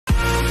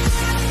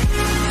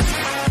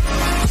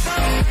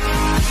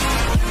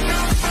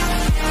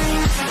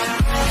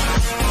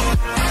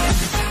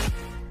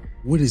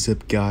What is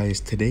up, guys?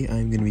 Today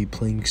I'm going to be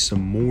playing some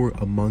more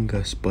Among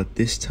Us, but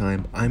this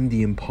time I'm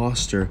the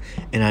imposter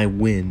and I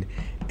win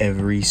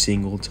every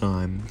single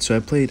time. So I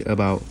played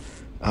about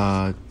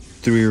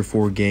 3 or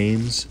 4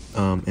 games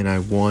and I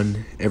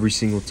won every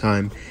single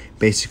time,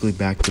 basically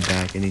back to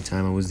back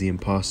anytime I was the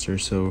imposter.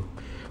 So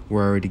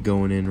we're already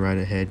going in right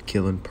ahead,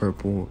 killing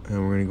purple, and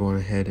we're going to go on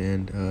ahead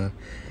and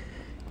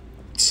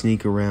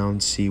sneak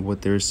around, see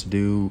what there's to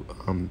do.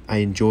 I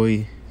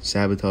enjoy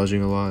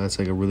sabotaging a lot. That's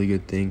like a really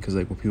good thing, because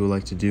like what people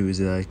like to do is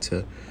they like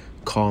to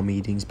call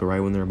meetings, but right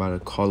when they're about to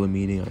call a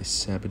meeting, I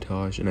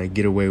sabotage and I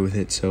get away with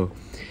it, so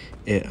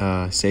it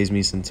saves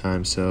me some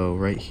time. So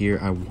right here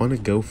I want to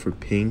go for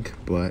pink,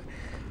 but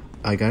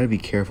I gotta be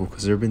careful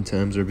because there have been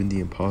times where I've been the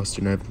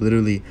imposter and I've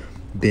literally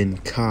been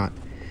caught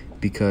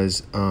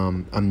because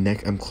I'm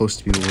close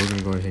to people. We're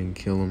gonna go ahead and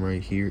kill them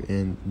right here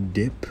and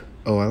dip.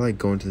 Oh, I like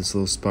going to this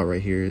little spot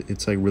right here.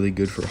 It's like really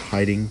good for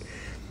hiding,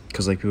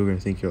 because like people are gonna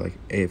think you're like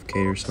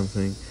AFK or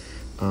something.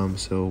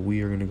 So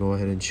we are gonna go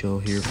ahead and chill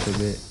here for a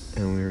bit,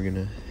 and we're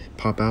gonna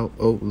pop out.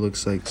 Oh,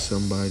 looks like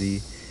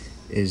somebody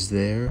is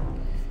there.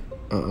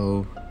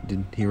 Uh-oh,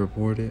 did he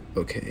report it?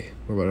 Okay,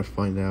 we're about to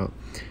find out.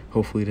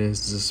 Hopefully it doesn't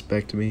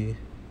suspect me.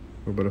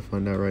 We're about to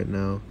find out right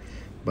now.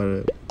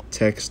 About to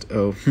text.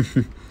 Oh,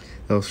 that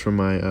was from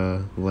my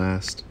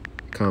last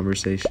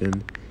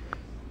conversation.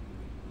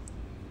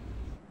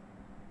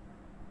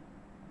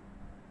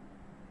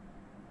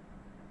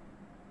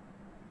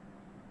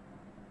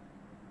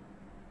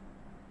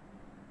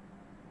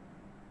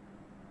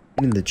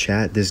 In the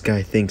chat, this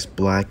guy thinks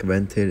black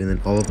vented, and then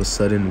all of a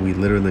sudden we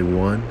literally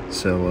won.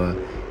 So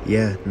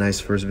yeah, nice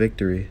first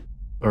victory.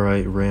 All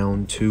right,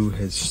 round 2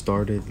 has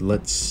started.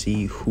 Let's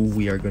see who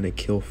we are gonna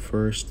kill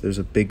first. There's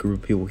a big group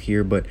of people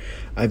here, but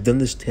I've done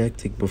this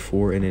tactic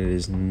before and it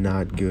is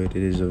not good.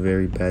 It is a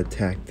very bad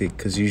tactic,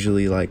 because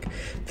usually like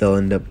they'll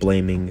end up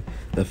blaming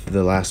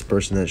the last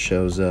person that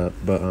shows up.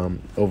 But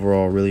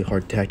overall, really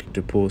hard tactic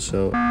to pull.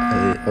 So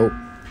oh,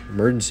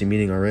 emergency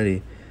meeting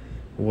already.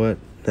 What?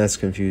 That's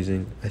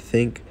confusing. I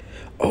think,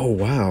 oh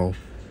wow,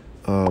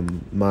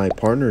 my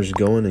partner's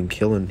going and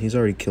killing. He's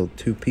already killed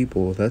 2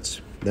 people. That's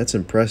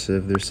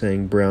impressive. They're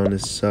saying Brown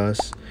is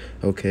sus.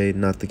 Okay,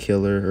 not the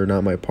killer, or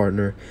not my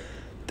partner.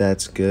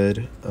 That's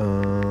good.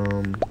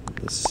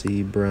 Let's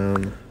see,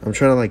 Brown. I'm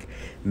trying to like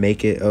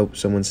make it. Oh,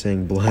 someone's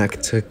saying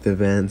black took the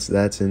vents.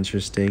 That's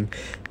interesting.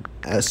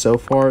 So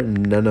far,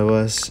 none of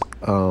us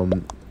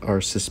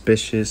are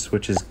suspicious,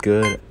 which is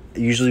good.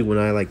 Usually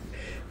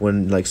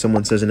when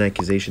someone says an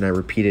accusation, I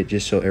repeat it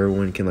just so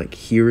everyone can like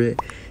hear it,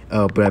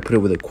 but I put it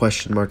with a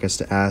question mark as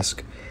to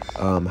ask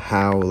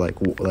how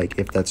like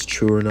if that's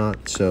true or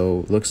not.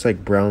 So looks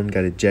like Brown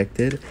got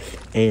ejected,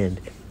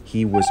 and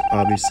he was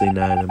obviously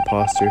not an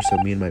imposter, so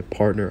me and my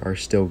partner are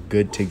still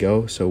good to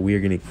go. So we are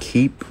gonna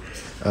keep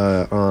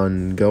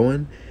on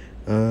going.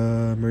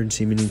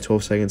 Emergency meeting,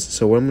 12 seconds.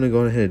 So what I'm gonna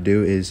go ahead and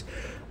do is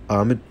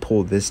I'm gonna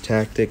pull this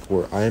tactic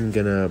where I'm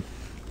gonna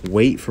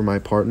wait for my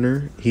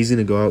partner. He's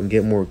gonna go out and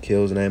get more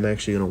kills, and I'm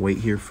actually gonna wait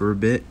here for a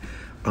bit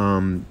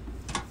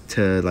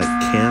to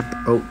like camp.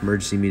 Oh,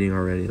 emergency meeting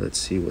already. Let's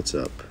see what's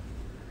up.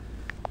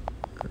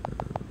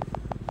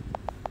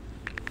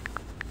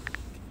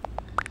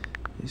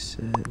 They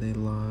said they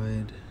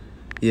lied.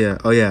 Yeah,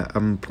 oh yeah,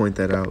 I'm gonna point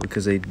that out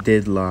because they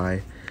did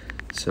lie.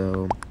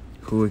 So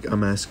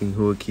I'm asking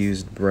who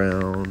accused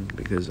Brown,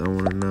 because I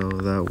want to know,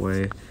 that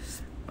way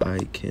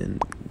I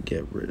can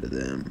get rid of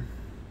them.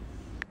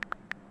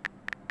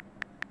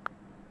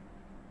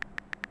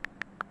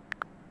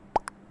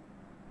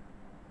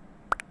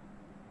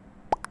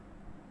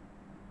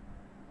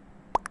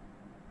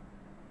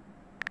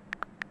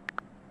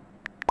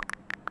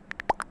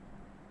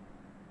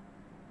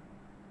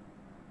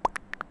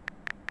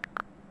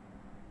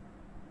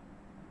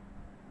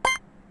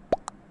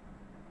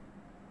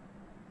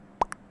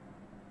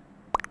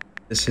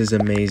 This is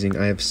amazing.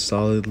 I have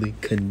solidly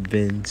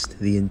convinced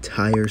the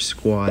entire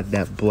squad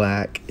that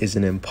black is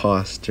an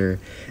imposter,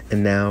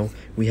 and now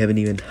we have an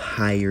even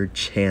higher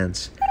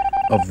chance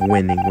of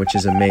winning, which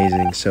is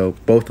amazing. So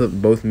both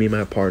me and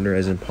my partner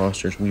as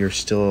imposters, we are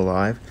still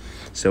alive,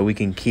 so we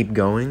can keep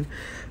going.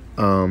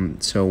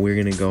 So we're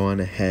gonna go on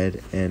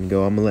ahead and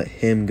go. I'm gonna let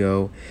him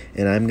go,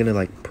 and I'm gonna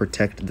like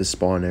protect the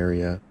spawn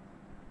area.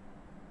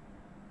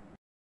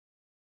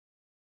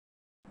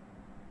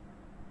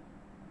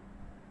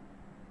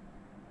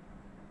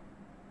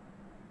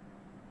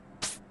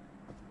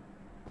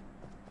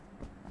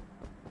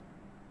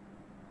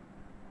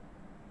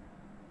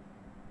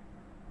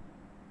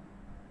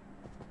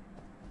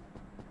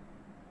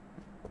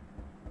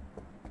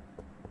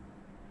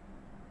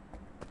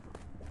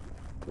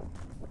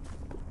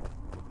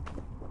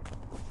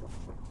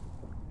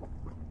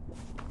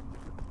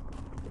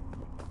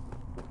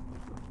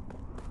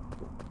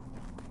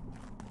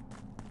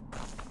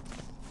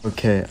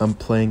 Okay, I'm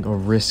playing a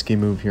risky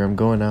move here. I'm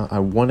going out. I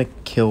want to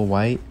kill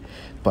white,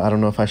 but I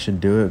don't know if I should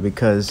do it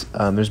because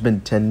there's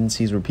been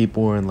tendencies where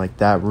people are in like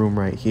that room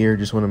right here.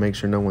 Just want to make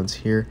sure no one's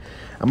here.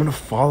 I'm gonna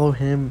follow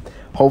him.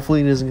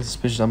 Hopefully he doesn't get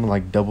suspicious. I'm gonna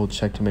like double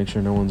check to make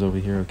sure no one's over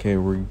here. Okay,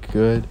 we're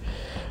good.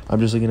 I'm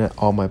just looking at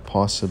all my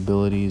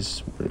possibilities.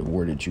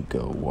 Where did you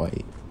go,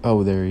 White?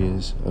 Oh, there he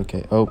is.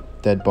 Okay. Oh,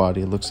 dead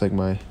body. It looks like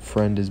my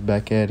friend is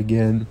back at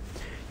again,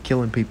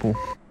 killing people.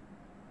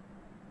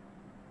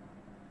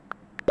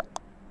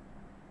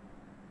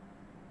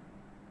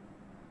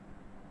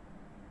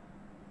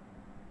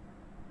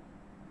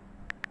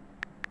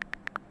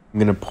 I'm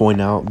going to point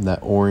out that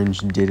Orange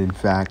did, in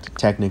fact,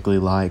 technically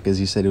lie because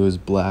he said it was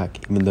black,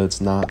 even though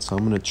it's not. So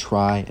I'm going to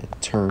try and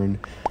turn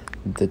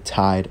the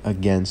tide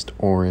against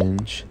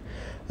Orange.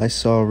 I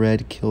saw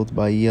Red killed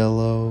by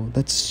Yellow.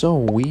 That's so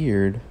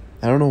weird.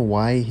 I don't know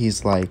why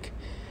he's like...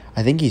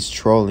 I think he's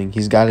trolling.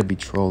 He's got to be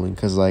trolling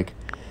because, like...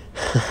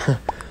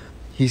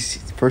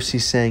 First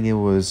he's saying it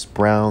was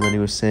brown, then he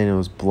was saying it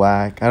was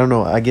black. I don't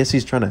know. I guess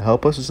he's trying to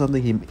help us or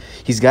something.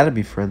 He's got to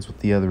be friends with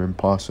the other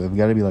imposter. They've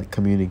got to be like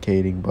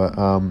communicating. But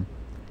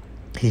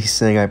he's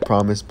saying, "I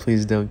promise,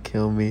 please don't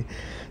kill me."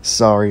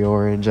 Sorry,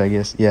 Orange. I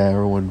guess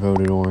everyone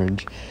voted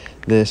Orange.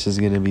 This is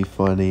gonna be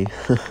funny.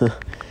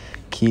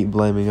 Keep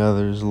blaming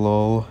others,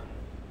 lol.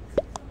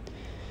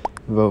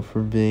 Vote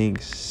for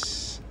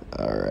Binks.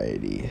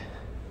 Alrighty.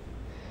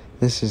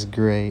 This is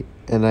great.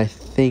 And I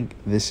think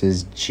this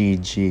is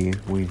GG.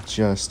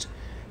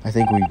 I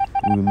think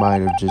we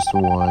might have just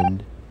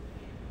won.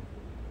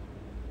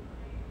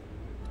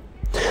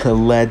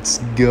 Let's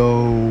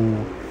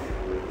go.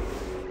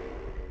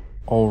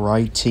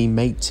 Alright,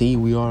 teammate T,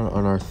 we are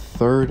on our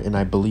third and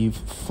I believe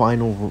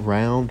final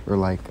round or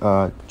like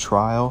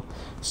trial.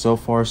 So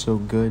far so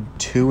good.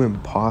 2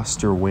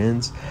 imposter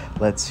wins.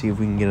 Let's see if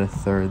we can get a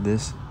third.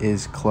 This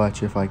is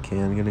clutch if I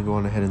can. I'm gonna go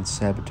on ahead and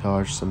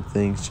sabotage some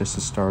things just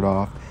to start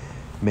off.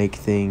 Make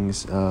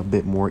things a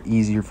bit more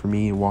easier for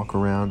me to walk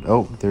around.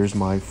 Oh, there's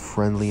my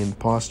friendly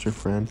imposter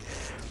friend.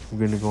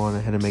 We're gonna go on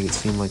ahead and make it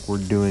seem like we're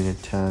doing a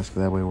task.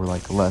 That way we're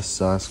like less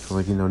sus. 'Cause,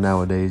 like, you know,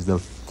 nowadays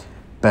the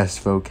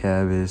best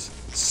vocab is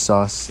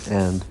sus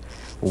and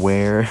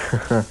where.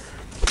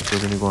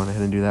 We're gonna go on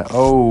ahead and do that.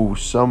 Oh,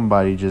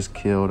 somebody just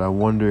killed. I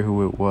wonder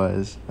who it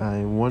was.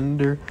 I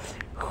wonder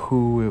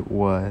who it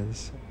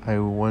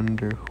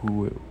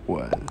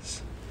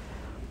was.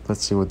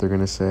 Let's see what they're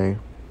gonna say.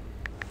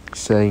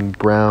 Saying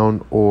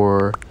brown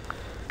or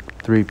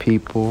 3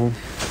 people.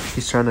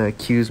 He's trying to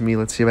accuse me.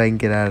 Let's see if I can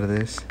get out of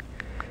this.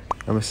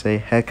 I'm gonna say,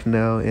 heck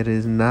no, it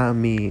is not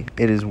me.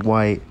 It is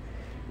White.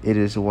 It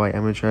is White.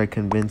 I'm gonna try to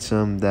convince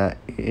him that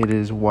it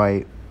is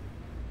White.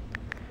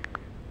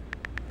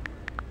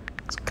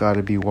 It's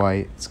gotta be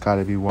White. It's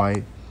gotta be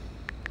White.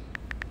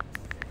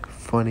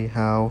 Funny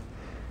how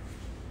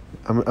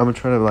I'm gonna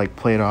try to like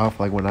play it off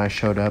like when I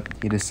showed up,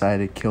 he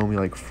decided to kill me,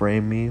 like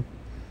frame me.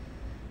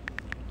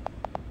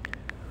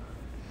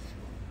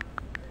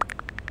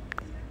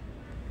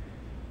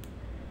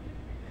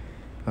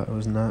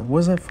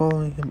 Was I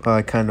following him? Oh,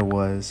 I kind of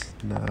was.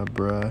 Nah,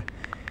 bruh.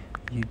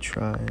 You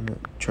trying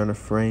to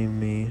frame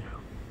me.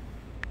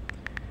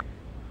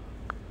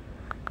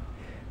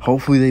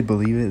 Hopefully they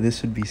believe it.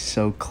 This would be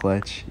so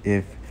clutch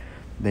if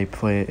they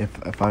play it,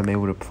 if I'm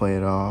able to play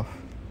it off.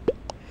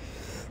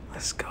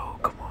 Let's go.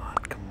 Come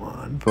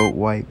on. Vote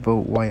White.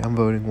 I'm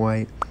voting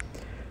White.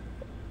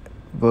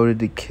 Vote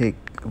to kick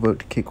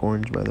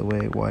Orange, by the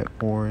way. White,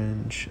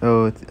 Orange.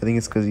 Oh, I think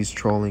it's because he's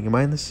trolling. Am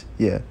I in this?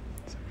 Yeah.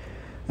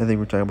 I think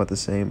we're talking about the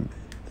same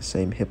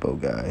hippo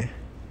guy.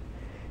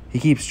 He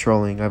keeps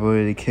trolling. I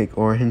voted to kick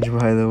Orange,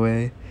 by the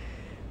way.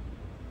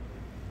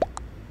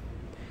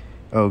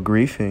 Oh,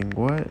 griefing.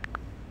 What?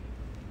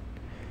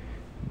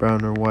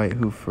 Brown or White?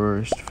 Who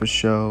first? For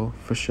show.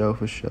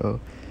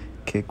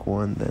 Kick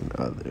one, then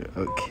other.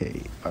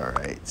 Okay.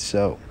 Alright.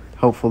 So,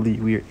 hopefully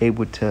we are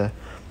able to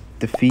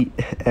defeat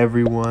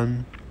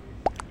everyone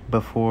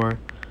before...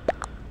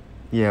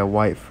 Yeah,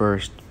 White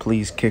first.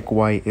 Please kick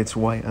White. It's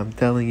White. I'm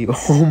telling you.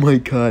 Oh my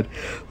god.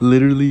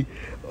 Literally,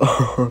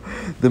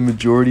 the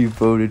majority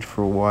voted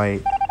for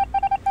White.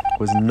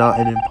 Was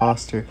not an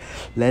imposter.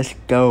 Let's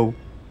go,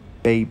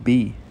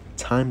 baby.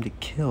 Time to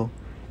kill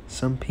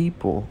some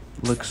people.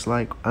 Looks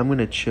like I'm going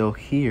to chill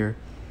here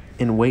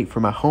and wait for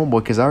my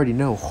homeboy. Because I already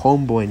know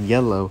homeboy in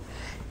yellow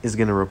is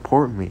going to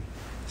report me.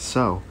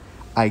 So,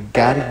 I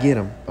got to get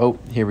him. Oh,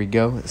 here we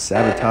go.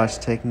 Sabotage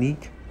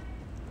technique.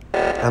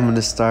 I'm going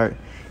to start...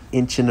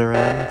 inching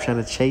around, trying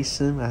to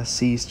chase him. I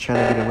see he's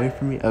trying to get away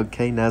from me.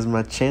 Okay, now's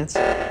my chance.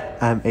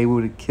 I'm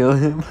able to kill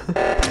him.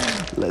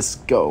 Let's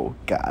go.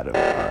 Got him.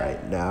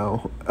 Alright,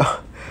 now.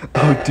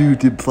 Oh, dude,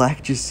 did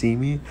Black just see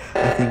me?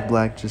 I think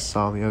Black just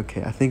saw me.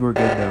 Okay, I think we're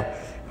good, though.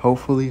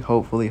 Hopefully,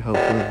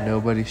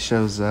 nobody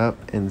shows up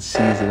and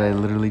sees that I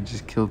literally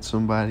just killed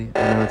somebody.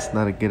 I know it's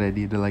not a good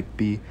idea to, like,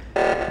 be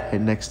right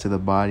next to the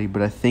body,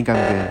 but I think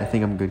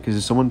I'm good. Because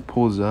if someone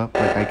pulls up,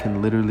 like, I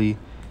can literally...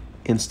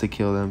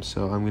 insta-kill them.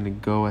 So I'm gonna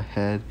go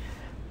ahead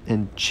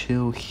and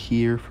chill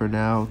here for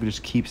now.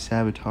 Just keep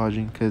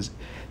sabotaging, because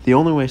the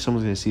only way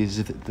someone's gonna see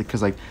is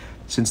because like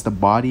since the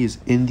body is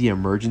in the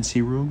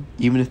emergency room,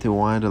 even if they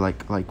wanted to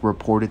like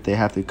report it, they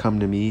have to come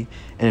to me.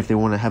 And if they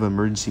want to have an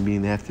emergency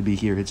meeting, they have to be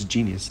here. It's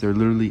genius. They're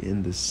literally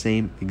in the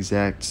same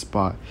exact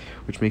spot,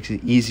 which makes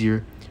it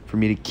easier for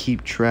me to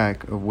keep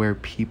track of where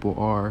people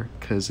are.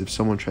 Because if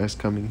someone tries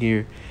coming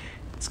here,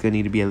 it's gonna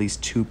need to be at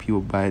least 2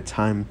 people by the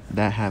time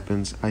that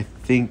happens. I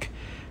think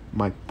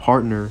my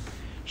partner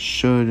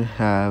should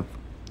have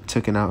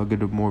taken out a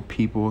good of more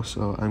people,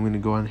 so I'm gonna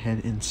go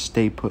ahead and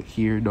stay put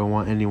here. Don't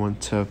want anyone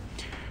to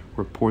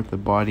report the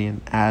body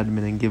and admin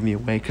and give me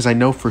away, because I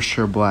know for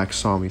sure Black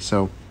saw me,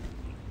 so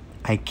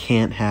I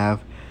can't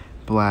have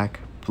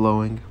Black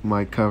blowing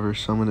my cover.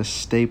 So I'm gonna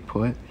stay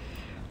put.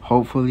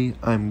 Hopefully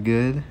I'm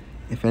good.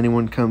 If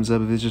anyone comes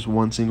up, if it's just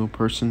one single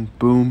person,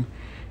 boom,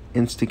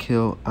 insta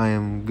kill, I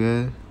am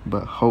good.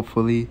 But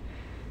hopefully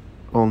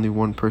only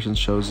one person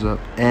shows up,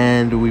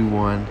 and we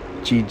won.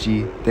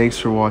 GG. Thanks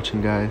for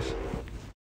watching, guys.